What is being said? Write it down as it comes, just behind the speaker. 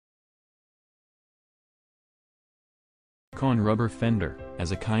Con rubber fender,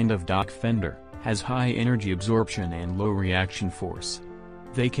 as a kind of dock fender, has high energy absorption and low reaction force.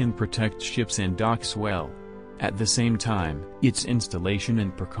 They can protect ships and docks well. At the same time, its installation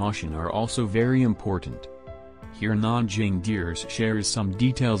and precaution are also very important. Here Nanjing Deers shares some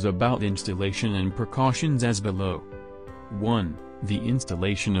details about installation and precautions as below. 1. The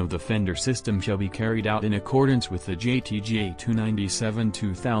installation of the fender system shall be carried out in accordance with the JTGA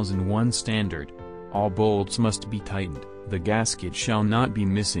 297-2001 standard. All bolts must be tightened, the gasket shall not be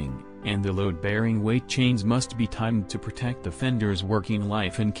missing, and the load-bearing weight chains must be tightened to protect the fender's working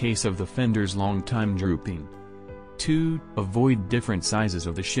life in case of the fender's long time drooping. 2. Avoid different sizes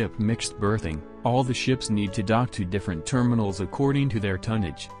of the ship mixed berthing. All the ships need to dock to different terminals according to their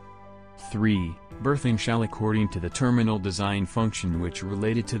tonnage. 3. Berthing shall according to the terminal design function which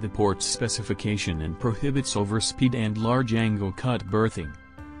related to the port's specification and prohibits overspeed and large angle cut berthing.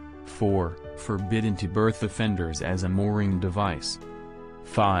 4. Forbidden to berth the fenders as a mooring device.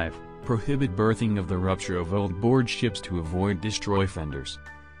 5. Prohibit berthing of the rupture of old board ships to avoid destroy fenders.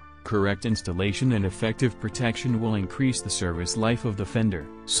 Correct installation and effective protection will increase the service life of the fender,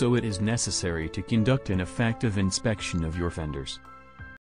 so it is necessary to conduct an effective inspection of your fenders.